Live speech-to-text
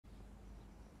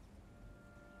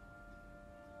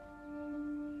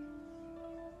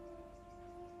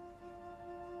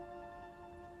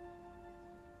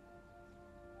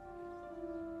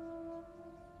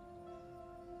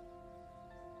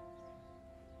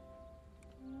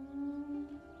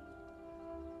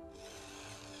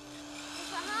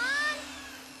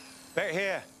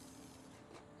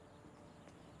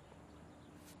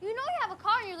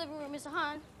Mr.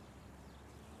 Han.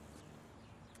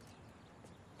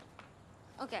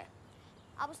 Okay.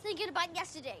 I was thinking about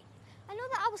yesterday. I know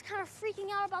that I was kind of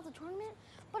freaking out about the tournament,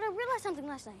 but I realized something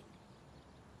last night.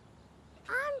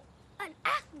 I'm an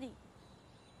athlete.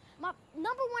 My #1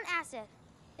 asset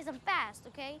is I'm fast,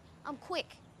 okay? I'm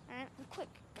quick, all right? I'm quick.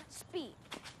 Got speed.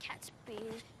 Cat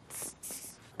speed.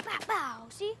 Bow, bow.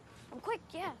 See? I'm quick,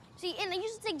 yeah. See, and I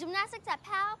used to take gymnastics at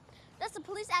PAL. That's the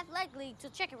Police Athletic League, so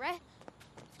check it, right?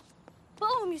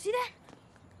 Boom, you see that?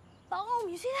 Boom,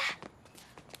 you see that?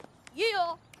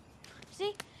 Yeah.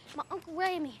 See? My Uncle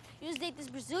Ramy used to date this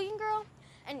Brazilian girl,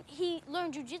 and he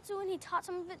learned jiu-jitsu, and he taught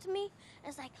some of it to me. And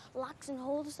it's like locks and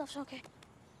holds and stuff, so okay.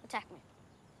 Attack me.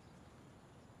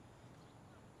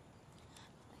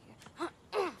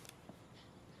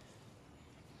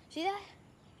 See that?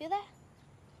 Feel that?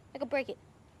 I could break it.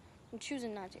 I'm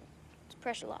choosing not to. It's a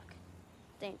pressure lock.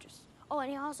 Dangerous. Oh, and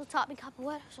he also taught me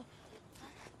capoeira, so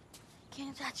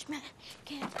can't touch me.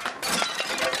 Can't.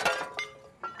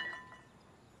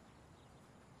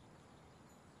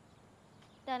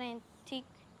 That antique.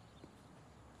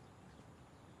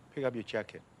 Pick up your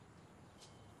jacket.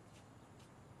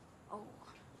 Oh.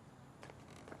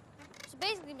 So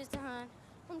basically, Mr. Han,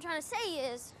 what I'm trying to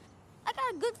say is, I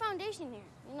got a good foundation here.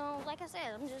 You know, like I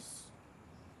said,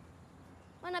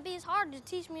 might not be as hard to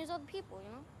teach me as other people,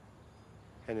 you know?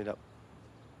 Hand it up.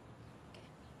 Okay.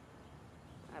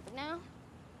 All right, but now?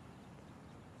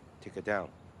 Take it down.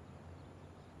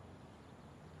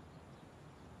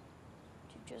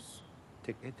 You just...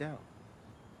 Take it down.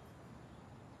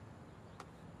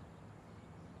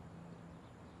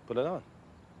 Put it on.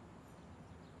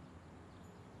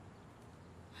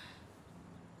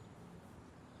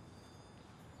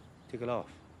 Take it off.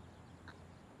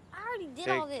 I already did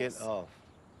all this. Take it off.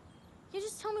 You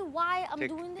just tell me why I'm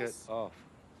doing this? Take it off.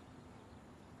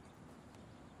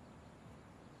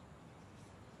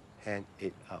 Hand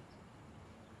it up.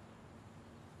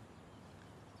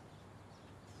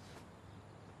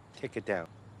 Take it down.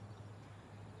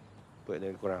 Put it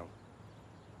in the ground.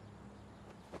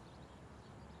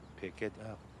 Pick it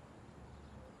up.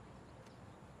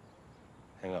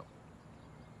 Hang up.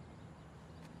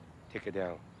 Take it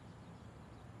down.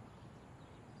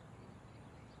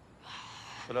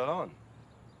 Put it on.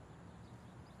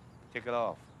 Take it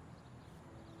off.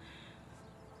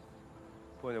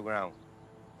 Put it in the ground.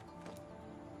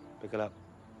 Pick it up.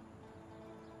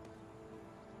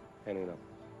 Hang it up.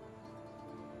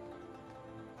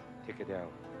 Take it down.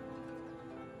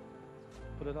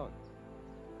 Put it on.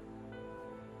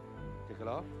 Take it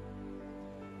off.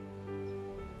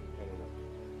 Hang it up.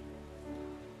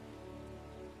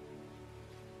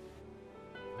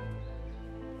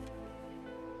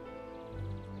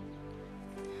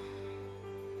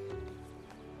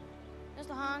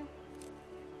 Mr. Han,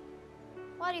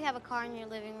 why do you have a car in your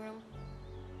living room?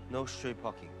 No street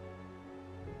parking.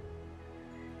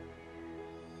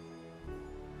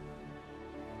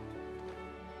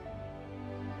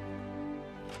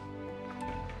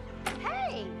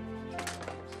 Hey!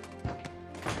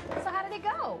 So how did it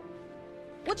go?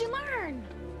 What'd you learn?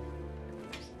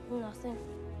 Nothing.